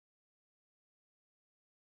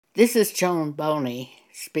This is Joan Boney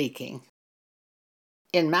speaking.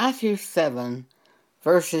 In Matthew 7,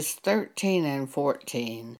 verses 13 and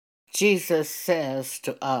 14, Jesus says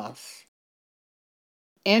to us,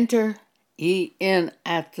 "Enter ye in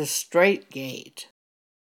at the strait gate,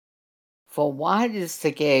 for wide is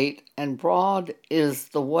the gate, and broad is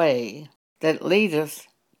the way that leadeth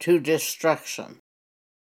to destruction,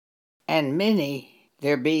 and many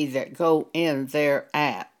there be that go in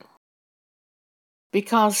thereat.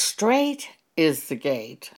 Because strait is the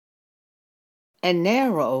gate, and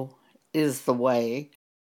narrow is the way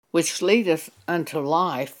which leadeth unto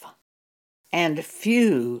life, and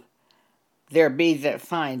few there be that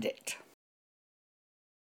find it."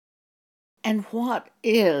 And what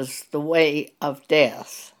is the way of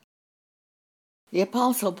death? The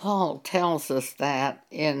Apostle Paul tells us that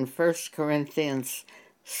in 1 Corinthians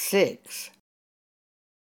 6.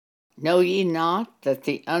 "Know ye not that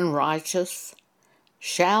the unrighteous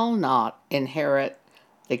shall not inherit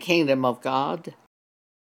the kingdom of God?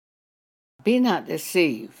 Be not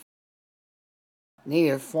deceived,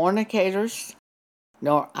 neither fornicators,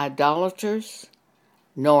 nor idolaters,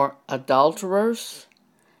 nor adulterers,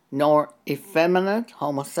 nor effeminate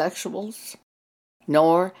homosexuals,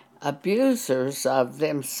 nor abusers of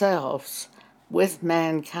themselves with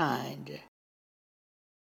mankind,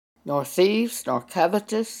 nor thieves, nor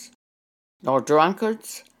covetous, nor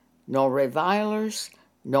drunkards, nor revilers,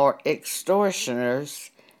 nor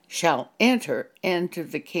extortioners shall enter into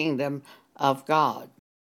the kingdom of God."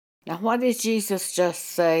 Now, what did Jesus just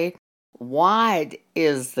say? Wide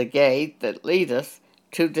is the gate that leadeth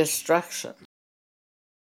to destruction.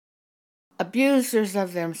 Abusers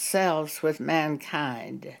of themselves with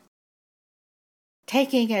mankind,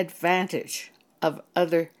 taking advantage of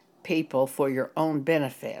other people for your own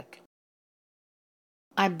benefit.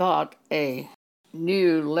 I bought a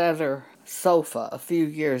new leather sofa a few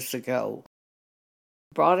years ago.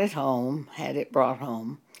 Brought it home, had it brought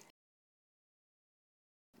home.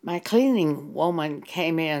 My cleaning woman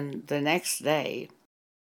came in the next day,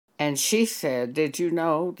 and she said, "Did you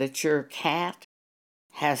know that your cat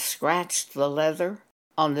has scratched the leather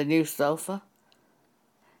on the new sofa?"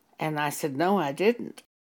 And I said, "No, I didn't."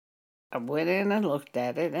 I went in and looked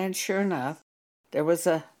at it, and sure enough, there was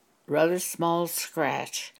a rather small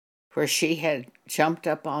scratch where she had jumped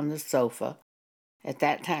up on the sofa. At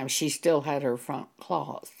that time, she still had her front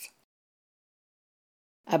claws.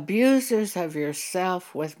 Abusers of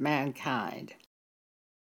yourself with mankind.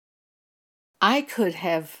 I could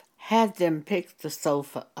have had them pick the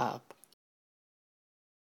sofa up.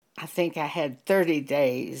 I think I had 30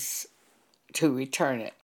 days to return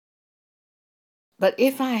it. But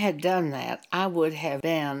if I had done that, I would have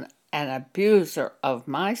been an abuser of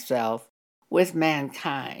myself with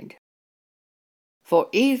mankind. For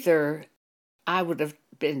either I would have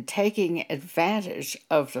been taking advantage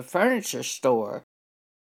of the furniture store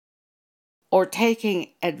or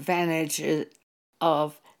taking advantage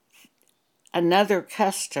of another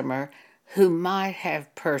customer who might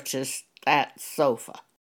have purchased that sofa.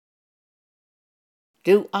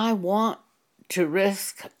 Do I want to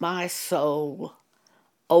risk my soul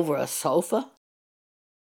over a sofa?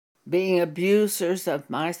 Being abusers of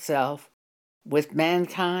myself with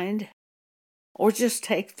mankind? Or just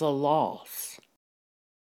take the loss?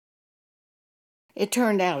 It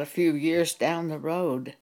turned out a few years down the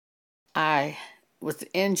road, I was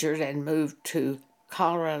injured and moved to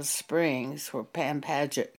Colorado Springs, where Pam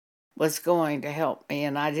Paget was going to help me,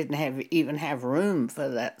 and I didn't even have room for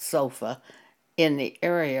that sofa in the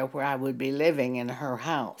area where I would be living in her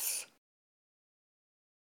house.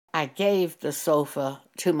 I gave the sofa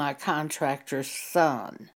to my contractor's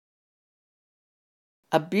son.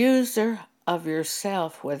 Abuser of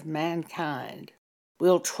yourself with mankind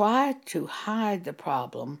will try to hide the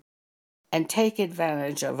problem and take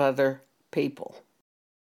advantage of other people.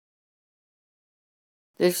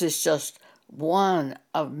 This is just one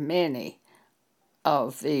of many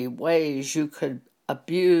of the ways you could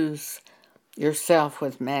abuse yourself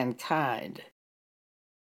with mankind.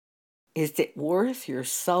 Is it worth your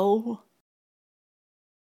soul?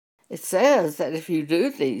 It says that if you do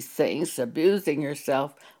these things, abusing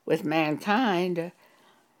yourself with mankind,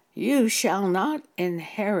 you shall not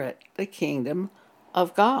inherit the kingdom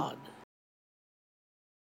of God.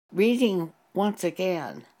 Reading once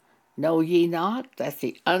again, "Know ye not that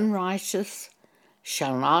the unrighteous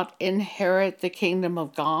shall not inherit the kingdom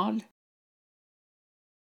of God?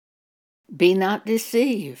 Be not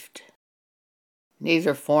deceived,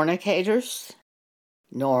 neither fornicators,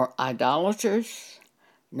 nor idolaters,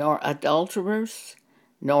 nor adulterers,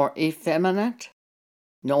 nor effeminate,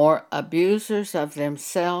 nor abusers of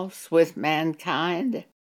themselves with mankind,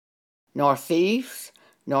 nor thieves,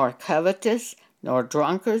 nor covetous, nor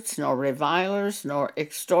drunkards, nor revilers, nor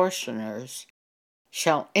extortioners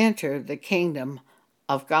shall enter the kingdom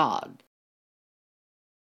of God.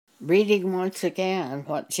 Reading once again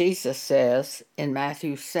what Jesus says in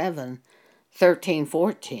Matthew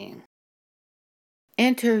 7:13-14.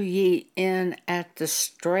 Enter ye in at the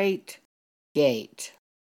strait gate,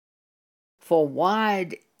 for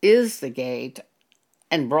wide is the gate,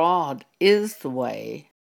 and broad is the way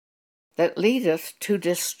that leadeth to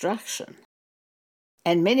destruction,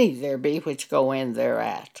 and many there be which go in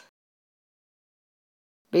thereat.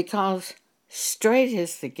 Because strait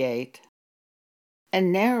is the gate,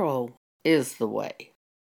 and narrow is the way,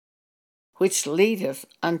 which leadeth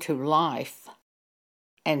unto life,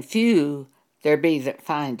 and few there be that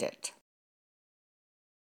find it.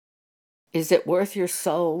 Is it worth your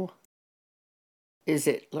soul? Is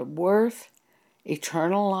it worth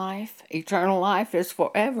eternal life? Eternal life is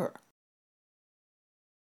forever.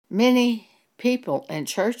 Many people in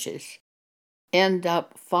churches end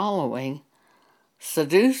up following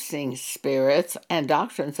seducing spirits and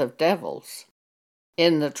doctrines of devils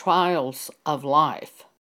in the trials of life.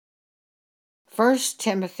 1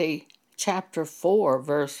 Timothy chapter 4,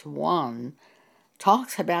 verse 1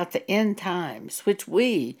 talks about the end times, which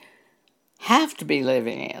we have to be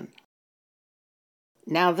living in.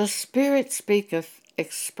 Now the Spirit speaketh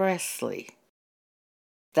expressly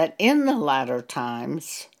that in the latter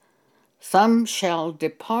times some shall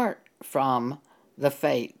depart from the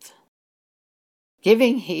faith,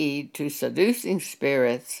 giving heed to seducing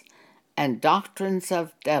spirits and doctrines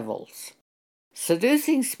of devils.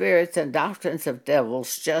 Seducing spirits and doctrines of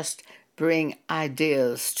devils just bring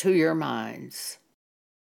ideas to your minds.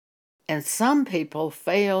 And some people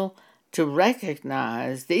fail to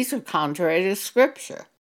recognize these are contrary to Scripture.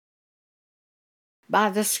 By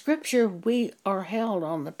the Scripture, we are held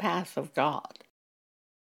on the path of God.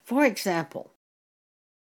 For example,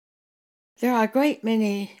 there are a great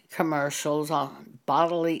many commercials on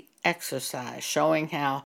bodily exercise showing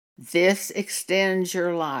how this extends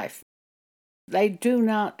your life. They do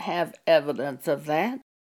not have evidence of that.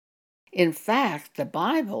 In fact, the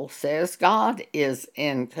Bible says God is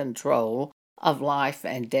in control of life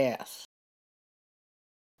and death.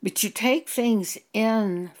 But you take things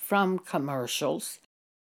in from commercials.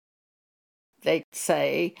 They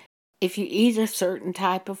say, if you eat a certain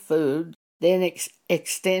type of food, then it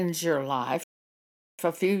extends your life.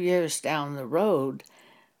 A few years down the road,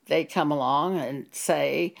 they come along and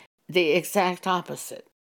say the exact opposite.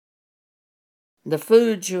 The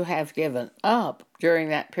foods you have given up during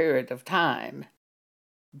that period of time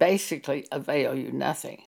basically avail you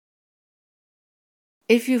nothing.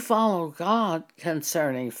 If you follow God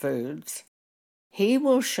concerning foods, He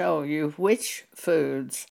will show you which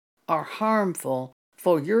foods are harmful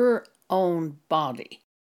for your own body.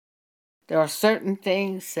 There are certain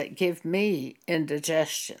things that give me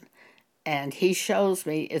indigestion, and He shows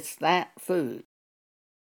me it's that food.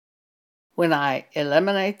 When I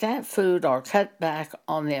eliminate that food or cut back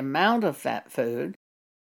on the amount of that food,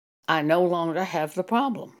 I no longer have the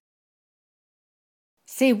problem.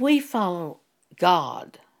 See, we follow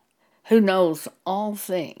God, who knows all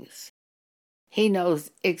things. He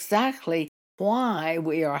knows exactly why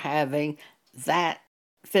we are having that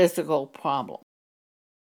physical problem.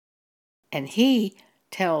 And He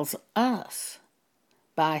tells us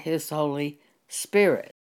by His Holy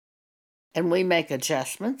Spirit. And we make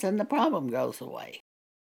adjustments and the problem goes away.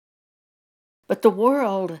 But the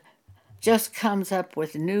world just comes up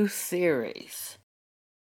with new theories.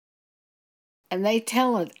 And they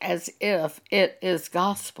tell it as if it is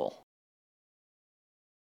gospel.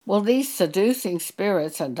 Well, these seducing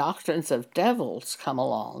spirits and doctrines of devils come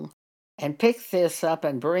along and pick this up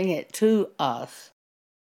and bring it to us.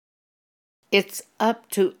 It's up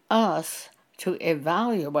to us to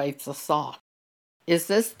evaluate the thought. Is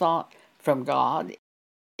this thought from God?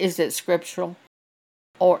 Is it scriptural?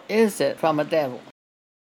 Or is it from a devil?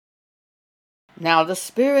 Now the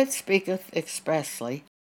Spirit speaketh expressly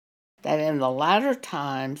that in the latter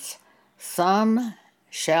times some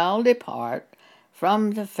shall depart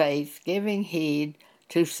from the faith, giving heed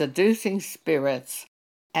to seducing spirits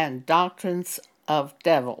and doctrines of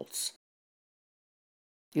devils.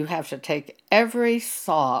 You have to take every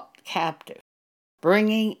thought captive,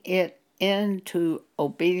 bringing it into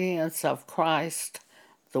obedience of Christ,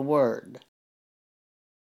 the Word.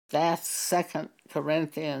 That's 2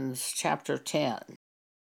 Corinthians chapter 10.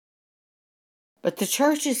 But the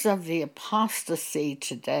churches of the apostasy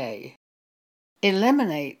today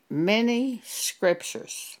eliminate many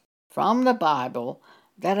scriptures from the Bible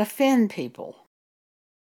that offend people.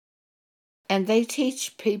 and they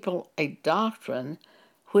teach people a doctrine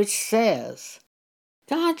which says,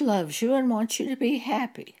 God loves you and wants you to be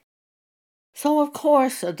happy. So of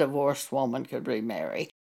course a divorced woman could remarry.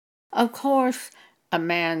 Of course a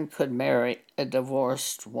man could marry a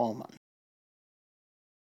divorced woman.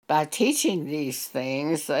 By teaching these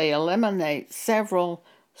things, they eliminate several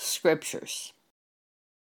scriptures.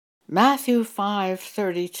 Matthew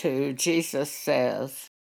 5:32, Jesus says,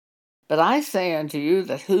 But I say unto you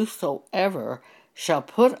that whosoever shall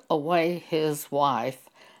put away his wife,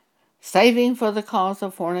 saving for the cause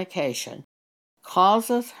of fornication,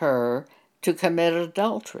 causeth her to commit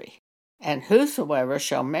adultery. And whosoever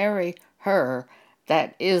shall marry her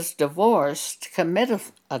that is divorced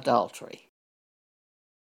committeth adultery.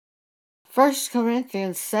 1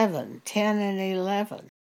 Corinthians 7:10 and 11.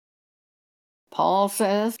 Paul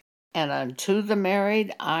says, And unto the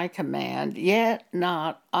married I command, yet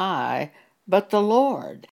not I, but the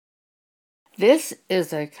Lord. This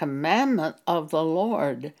is a commandment of the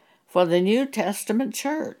Lord for the New Testament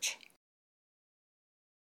church.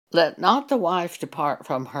 Let not the wife depart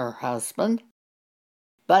from her husband,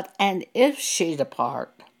 and if she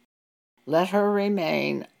depart, let her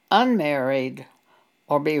remain unmarried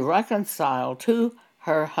or be reconciled to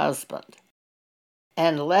her husband.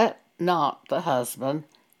 And let not the husband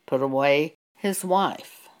put away his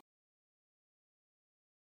wife.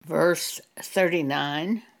 Verse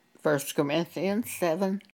 39, 1 Corinthians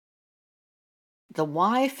 7. The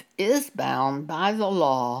wife is bound by the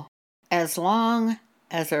law as long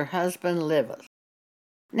as her husband liveth.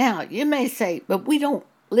 Now, you may say, but we don't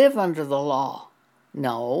live under the law.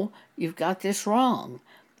 No, you've got this wrong.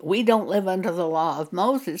 We don't live under the law of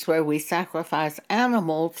Moses where we sacrifice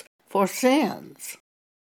animals for sins.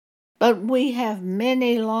 But we have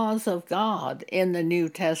many laws of God in the New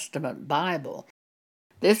Testament Bible.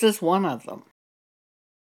 This is one of them.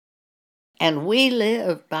 And we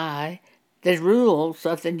live by the rules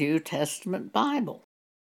of the New Testament Bible.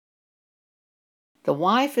 The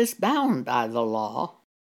wife is bound by the law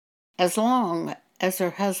as long as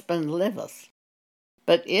her husband liveth.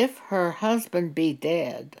 But if her husband be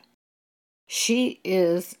dead, she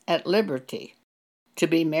is at liberty to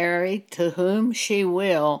be married to whom she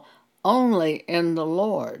will, only in the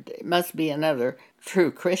Lord. It must be another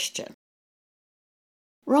true Christian.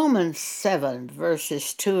 Romans 7,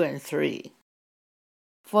 verses 2 and 3.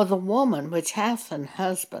 For the woman which hath an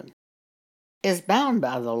husband is bound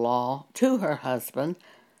by the law to her husband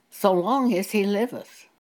so long as he liveth.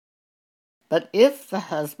 But if the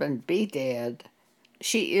husband be dead,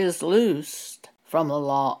 she is loosed from the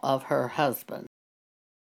law of her husband.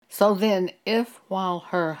 So then, if while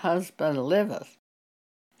her husband liveth,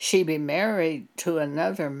 she be married to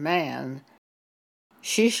another man,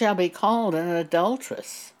 she shall be called an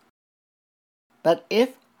adulteress. But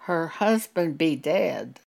if her husband be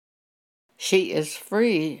dead, she is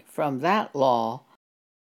free from that law,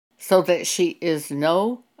 so that she is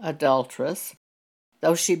no adulteress,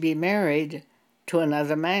 though she be married to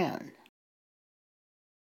another man.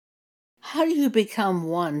 How do you become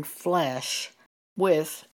one flesh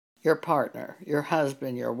with your partner, your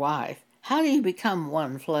husband, your wife? How do you become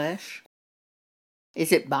one flesh?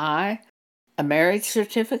 Is it by a marriage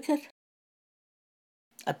certificate?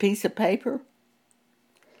 A piece of paper?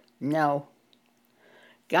 No.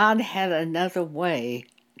 God had another way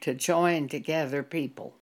to join together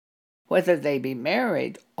people, whether they be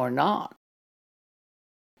married or not.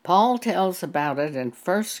 Paul tells about it in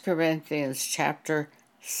 1 Corinthians chapter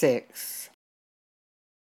 6.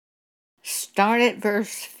 Start at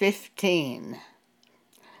verse 15.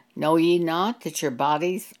 Know ye not that your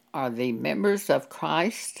bodies are the members of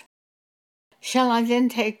Christ? Shall I then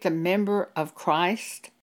take the member of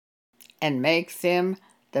Christ and make them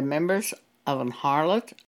the members of an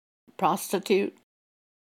harlot, prostitute?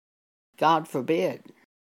 God forbid.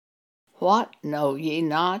 What, know ye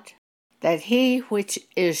not that he which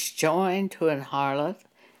is joined to an harlot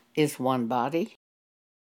is one body?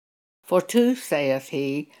 For two, saith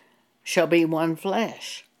he, shall be one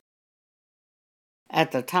flesh.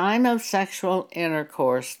 At the time of sexual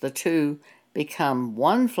intercourse, the two become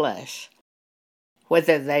one flesh,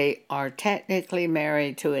 whether they are technically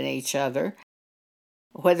married to each other,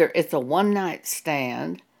 whether it's a one-night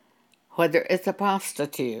stand, whether it's a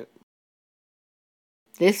prostitute.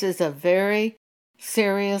 This is a very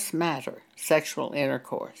serious matter, sexual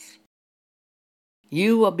intercourse.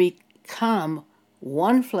 You will become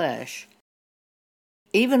one flesh,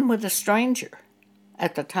 even with a stranger,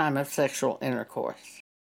 at the time of sexual intercourse.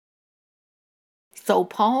 So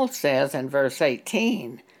Paul says in verse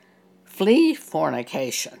 18, flee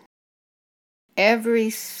fornication. every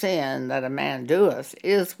sin that a man doeth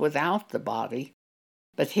is without the body,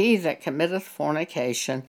 but he that committeth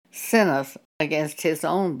fornication sinneth against his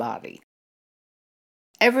own body.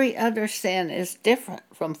 Every other sin is different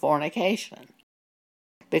from fornication,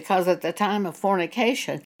 because at the time of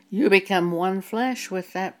fornication, you become one flesh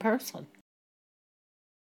with that person.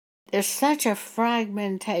 There's such a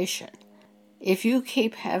fragmentation. If you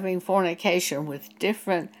keep having fornication with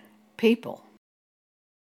different people,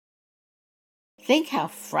 think how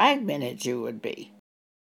fragmented you would be,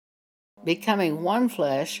 becoming one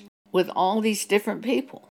flesh with all these different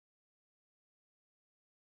people.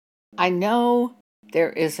 I know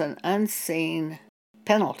there is an unseen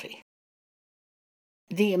penalty.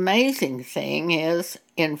 The amazing thing is,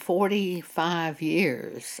 in 45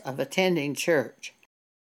 years of attending church,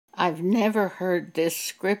 I've never heard this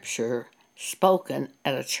scripture spoken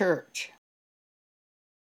at a church.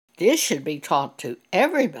 This should be taught to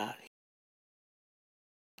everybody.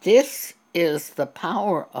 This is the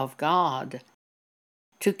power of God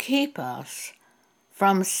to keep us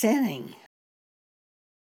from sinning.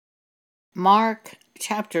 Mark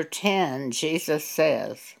chapter 10, Jesus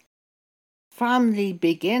says, "From the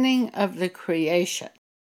beginning of the creation,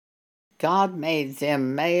 God made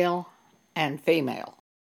them male and female.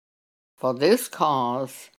 For this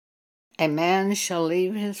cause, a man shall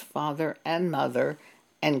leave his father and mother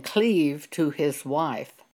and cleave to his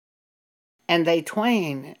wife, and they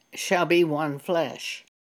twain shall be one flesh.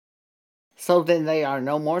 So then they are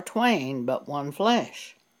no more twain, but one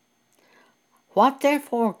flesh. What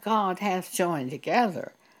therefore God hath joined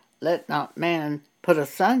together, let not man put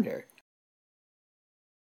asunder."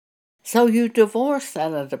 So you divorce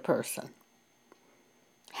that other person.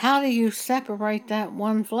 How do you separate that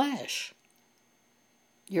one flesh?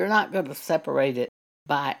 You're not going to separate it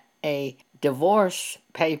by a divorce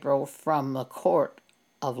paper from the court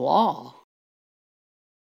of law.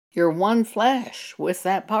 You're one flesh with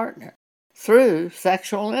that partner through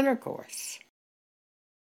sexual intercourse.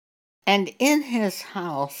 And in his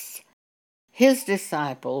house, his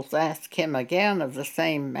disciples asked him again of the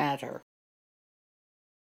same matter.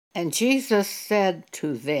 And Jesus said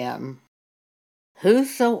to them,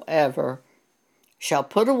 "Whosoever shall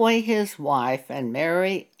put away his wife and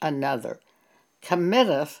marry another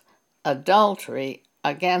committeth adultery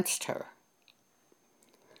against her.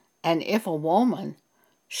 And if a woman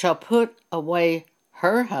shall put away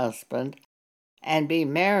her husband and be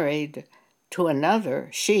married to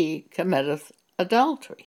another, she committeth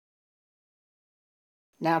adultery."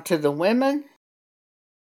 Now to the women,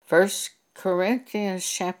 1 Corinthians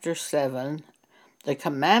chapter 7, the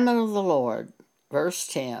commandment of the Lord, verse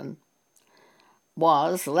 10,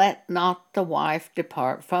 was, "Let not the wife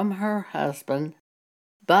depart from her husband,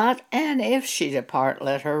 but and if she depart,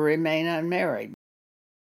 let her remain unmarried."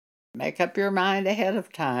 Make up your mind ahead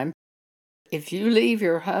of time. If you leave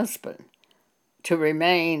your husband to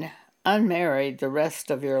remain unmarried the rest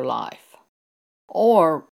of your life,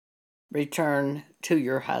 or return to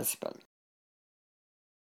your husband,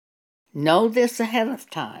 know this ahead of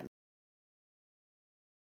time.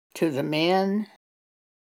 To the men,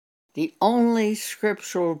 the only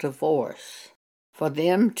scriptural divorce for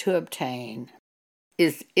them to obtain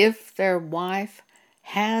is if their wife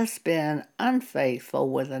has been unfaithful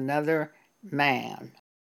with another man.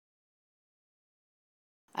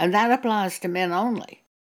 And that applies to men only.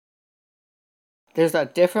 There's a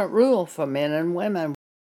different rule for men and women.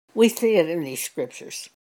 We see it in these scriptures.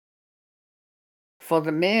 For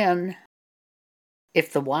the men,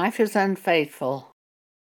 if the wife is unfaithful,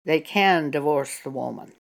 they can divorce the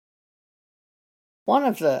woman. One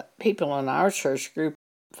of the people in our church group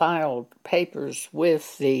filed papers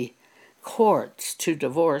with the courts to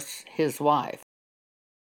divorce his wife.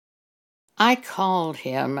 I called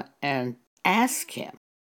him and asked him,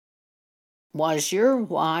 "Was your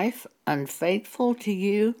wife unfaithful to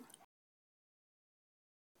you?"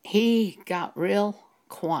 He got real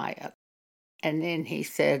quiet, and then he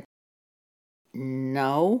said,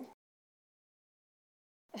 "No."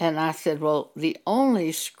 And I said, "Well, the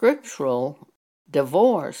only scriptural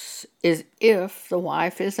divorce is if the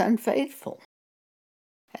wife is unfaithful."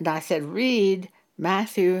 And I said, "Read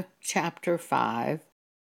Matthew chapter 5,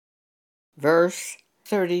 verse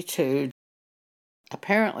 32.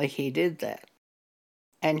 Apparently he did that.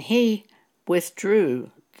 And he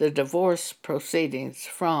withdrew the divorce proceedings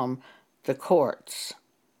from the courts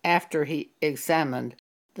after he examined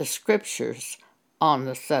the scriptures on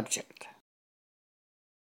the subject.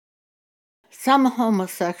 Some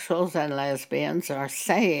homosexuals and lesbians are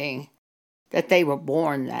saying that they were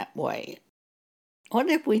born that way. What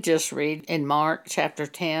if we just read in Mark chapter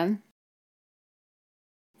 10?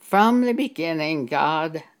 From the beginning,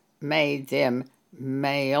 God made them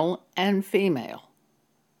male and female.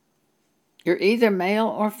 You're either male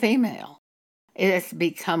or female. It has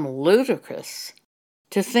become ludicrous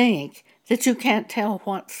to think that you can't tell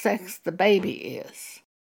what sex the baby is.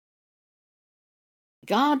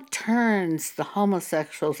 God turns the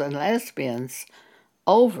homosexuals and lesbians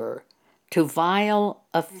over to vile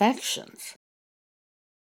affections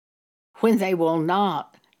when they will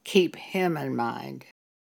not keep Him in mind.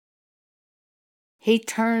 He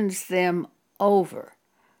turns them over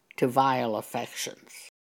to vile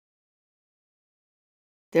affections.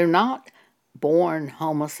 They're not born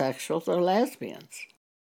homosexuals or lesbians.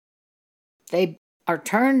 They are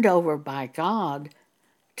turned over by God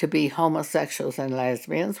to be homosexuals and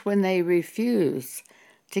lesbians when they refuse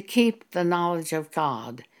to keep the knowledge of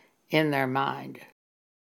God in their mind.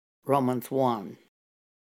 Romans 1.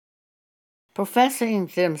 Professing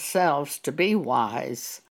themselves to be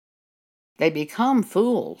wise, they become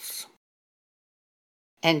fools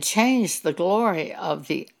and change the glory of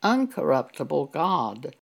the uncorruptible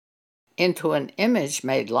God into an image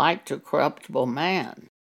made like to corruptible man,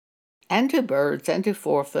 and to birds, and to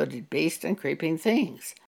four-footed beasts, and creeping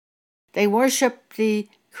things. They worship the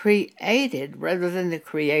created rather than the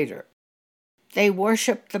Creator. They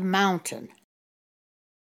worship the mountain.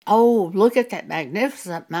 Oh, look at that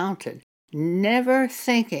magnificent mountain, never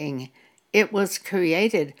thinking it was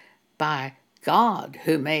created by God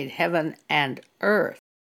who made heaven and earth.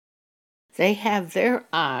 They have their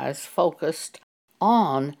eyes focused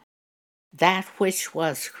on that which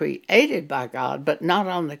was created by God, but not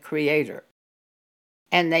on the Creator.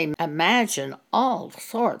 And they imagine all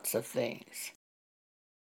sorts of things.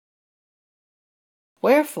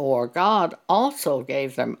 Wherefore God also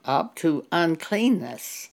gave them up to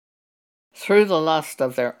uncleanness through the lust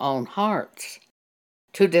of their own hearts,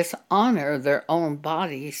 to dishonor their own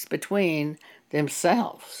bodies between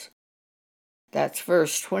themselves. That's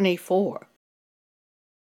verse 24.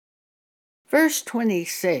 Verse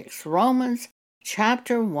 26, Romans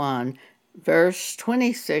chapter 1, verse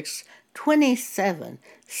 26, 27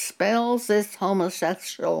 spells this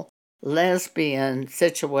homosexual lesbian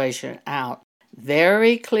situation out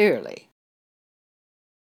very clearly.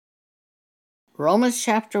 Romans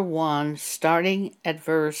chapter 1, starting at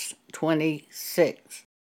verse 26.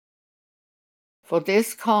 For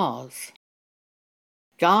this cause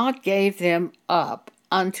God gave them up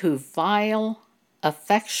unto vile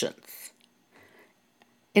affections.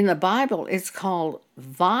 In the Bible, it's called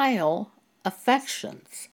vile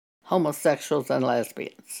affections, homosexuals and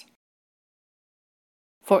lesbians.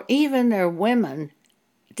 For even their women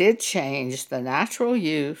did change the natural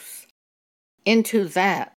use into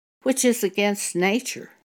that which is against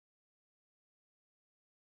nature.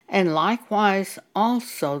 And likewise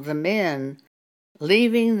also the men,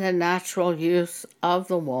 leaving the natural use of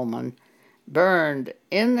the woman, burned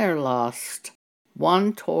in their lust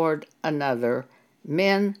one toward another,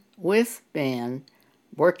 men with men,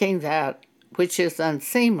 working that which is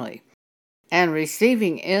unseemly, and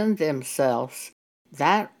receiving in themselves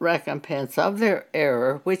that recompense of their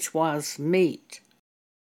error which was meet.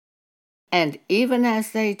 And even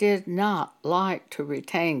as they did not like to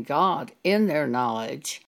retain God in their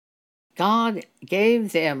knowledge, God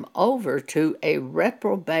gave them over to a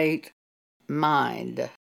reprobate mind,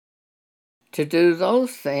 to do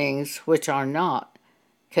those things which are not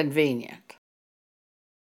convenient.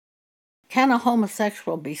 Can a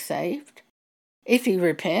homosexual be saved? If he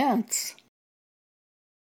repents.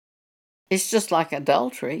 It's just like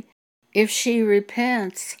adultery. If she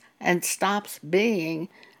repents and stops being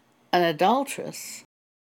an adulteress,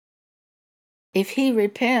 if he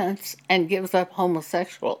repents and gives up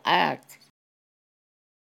homosexual acts,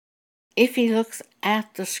 if he looks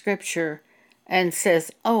at the scripture and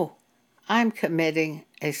says, oh, I'm committing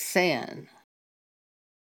a sin.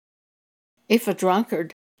 If a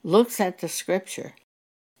drunkard looks at the scripture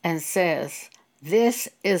and says, this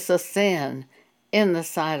is a sin in the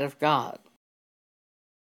sight of God.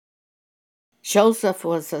 Joseph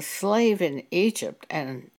was a slave in Egypt,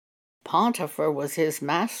 and Potiphar was his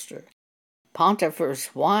master. Potiphar's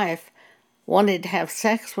wife wanted to have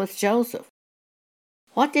sex with Joseph.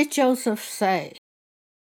 What did Joseph say?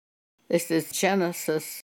 This is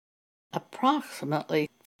Genesis approximately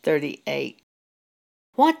 38.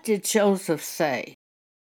 What did Joseph say?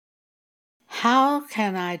 How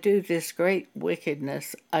can I do this great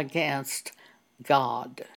wickedness against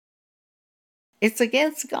God? It's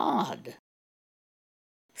against God.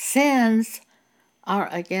 Sins are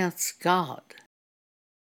against God.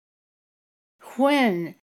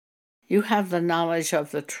 When you have the knowledge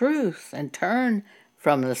of the truth and turn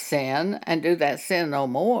from the sin and do that sin no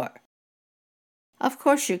more, of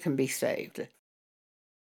course you can be saved.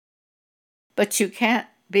 But you can't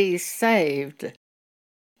be saved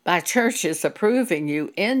by churches approving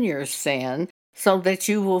you in your sin so that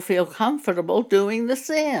you will feel comfortable doing the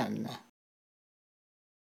sin.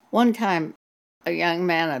 One time, a young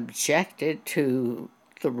man objected to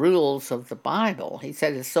the rules of the Bible. He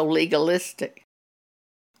said it's so legalistic.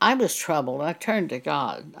 I was troubled. I turned to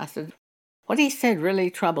God. I said, what he said really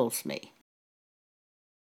troubles me.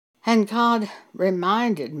 And God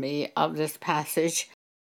reminded me of this passage,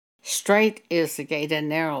 strait is the gate and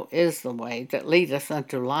narrow is the way that leadeth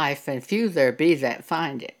unto life, and few there be that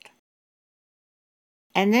find it.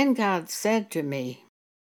 And then God said to me,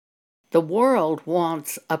 the world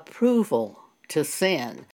wants approval to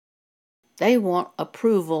sin. They want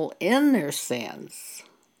approval in their sins.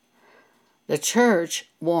 The church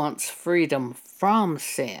wants freedom from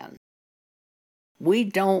sin. We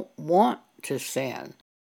don't want to sin.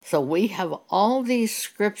 So we have all these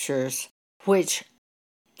scriptures which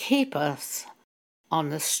keep us on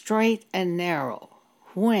the straight and narrow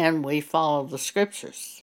when we follow the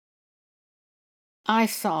scriptures. I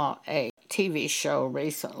saw a TV show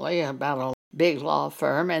recently about a big law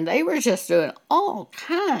firm, and they were just doing all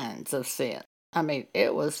kinds of sin. I mean,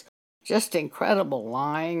 it was just incredible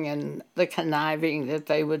lying and the conniving that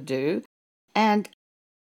they would do. And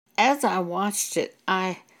as I watched it,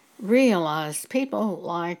 I realized people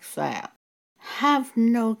like that have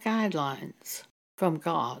no guidelines from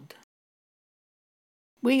God.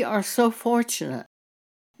 We are so fortunate.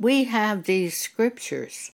 We have these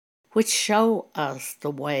scriptures which show us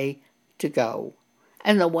the way to go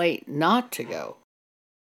and the way not to go.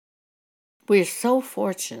 We're so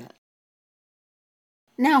fortunate.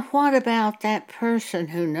 Now, what about that person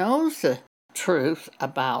who knows the truth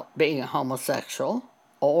about being a homosexual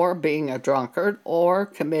or being a drunkard or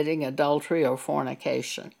committing adultery or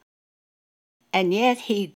fornication, and yet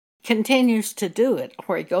he continues to do it,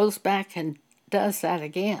 or he goes back and does that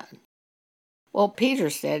again? Well,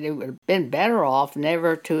 Peter said it would have been better off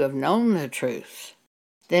never to have known the truth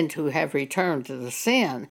than to have returned to the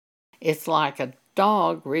sin. It's like a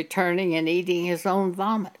dog returning and eating his own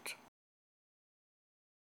vomit.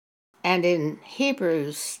 And in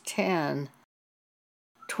Hebrews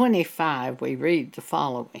 10:25, we read the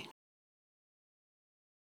following: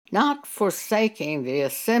 not forsaking the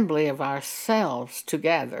assembly of ourselves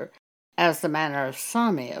together, as the manner of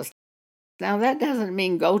some is. Now, that doesn't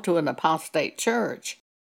mean go to an apostate church.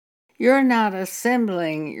 You're not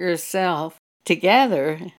assembling yourself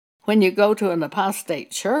together when you go to an apostate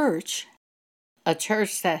church, a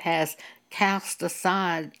church that has cast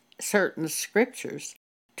aside certain scriptures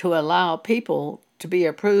to allow people to be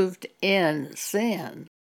approved in sin.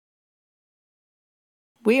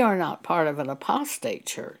 We are not part of an apostate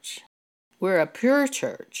church. We're a pure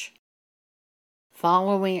church,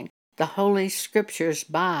 following the Holy Scriptures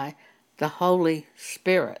by the Holy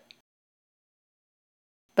Spirit,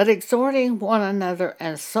 but exhorting one another,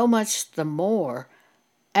 and so much the more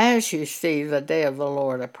as you see the day of the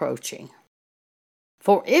Lord approaching.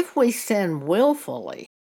 For if we sin willfully,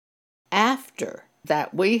 after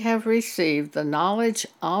that we have received the knowledge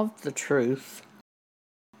of the truth,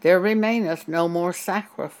 there remaineth no more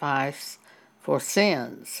sacrifice for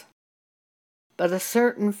sins, but a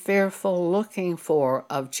certain fearful looking for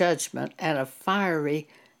of judgment, and a fiery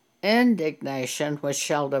indignation which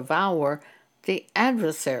shall devour the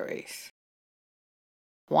adversaries.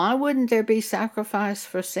 Why wouldn't there be sacrifice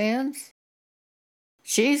for sins?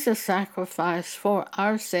 Jesus sacrificed for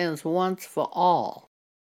our sins once for all.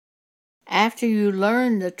 After you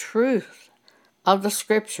learn the truth of the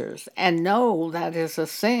scriptures and know that is a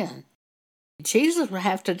sin, Jesus would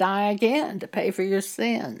have to die again to pay for your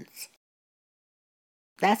sins.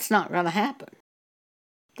 That's not going to happen.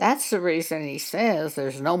 That's the reason he says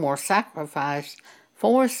there's no more sacrifice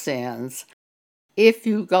for sins if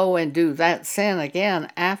you go and do that sin again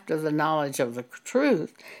after the knowledge of the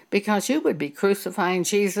truth, because you would be crucifying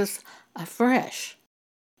Jesus afresh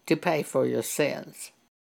to pay for your sins.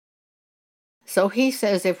 So he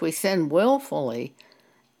says if we sin willfully,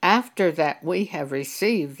 after that we have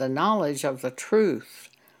received the knowledge of the truth,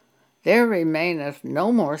 there remaineth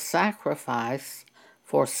no more sacrifice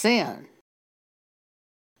for sin,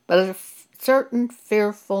 but a certain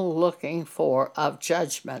fearful looking for of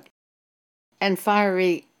judgment, and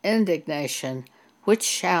fiery indignation, which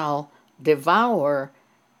shall devour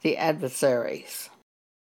the adversaries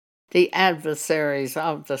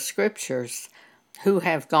of the scriptures, who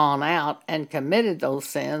have gone out and committed those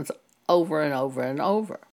sins over and over and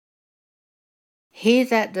over. He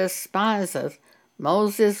that despiseth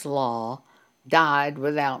Moses' law died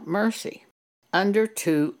without mercy, under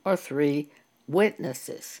 2 or 3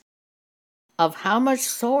 witnesses. Of how much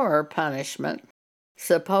sorer punishment,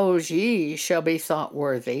 suppose ye, shall be thought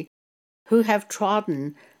worthy, who have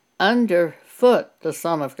trodden under foot the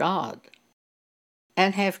Son of God,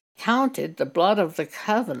 and have counted the blood of the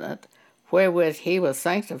covenant wherewith he was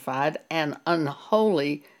sanctified an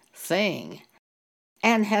unholy thing,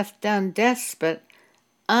 and hath done despite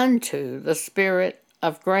unto the Spirit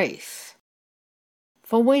of grace.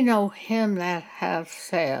 For we know him that hath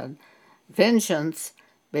said, Vengeance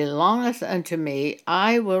belongeth unto me,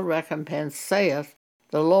 I will recompense, saith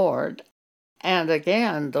the Lord. And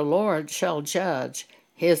again, the Lord shall judge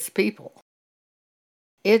his people.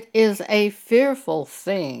 It is a fearful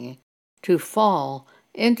thing to fall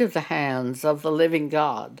into the hands of the living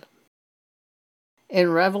God.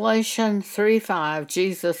 In Revelation 3:5,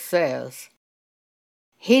 Jesus says,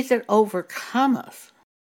 He that overcometh,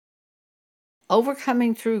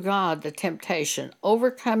 overcoming through God the temptation,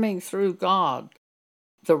 overcoming through God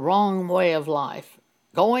the wrong way of life,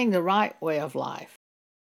 going the right way of life,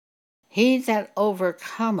 he that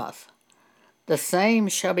overcometh, the same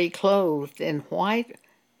shall be clothed in white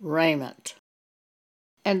raiment.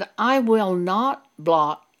 And I will not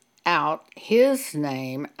blot out his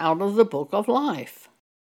name out of the book of life,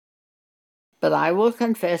 but I will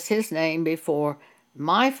confess his name before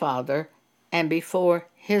my Father and before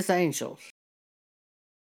his angels.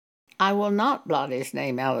 I will not blot his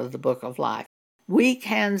name out of the book of life. We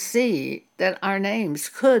can see that our names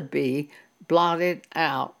could be blotted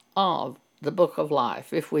out of the book of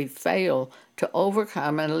life if we fail to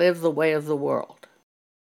overcome and live the way of the world.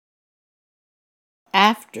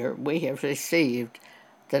 After we have received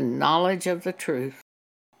the knowledge of the truth,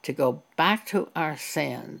 to go back to our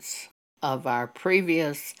sins of our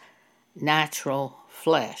previous natural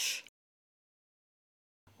flesh.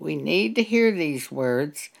 We need to hear these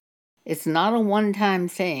words. It's not a one-time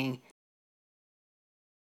thing.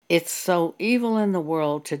 It's so evil in the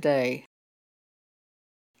world today.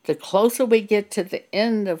 The closer we get to the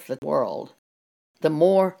end of the world, the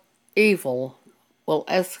more evil will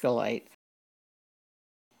escalate.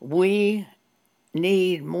 We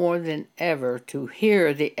need more than ever to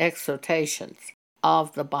hear the exhortations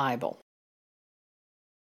of the Bible,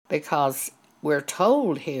 because we're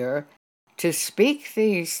told here to speak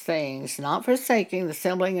these things, not forsaking the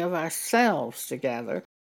assembling of ourselves together,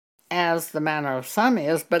 as the manner of some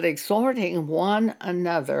is, but exhorting one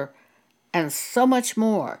another, and so much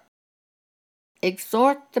more.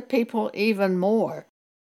 Exhort the people even more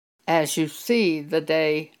as you see the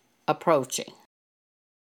day approaching.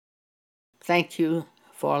 Thank you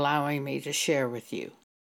for allowing me to share with you.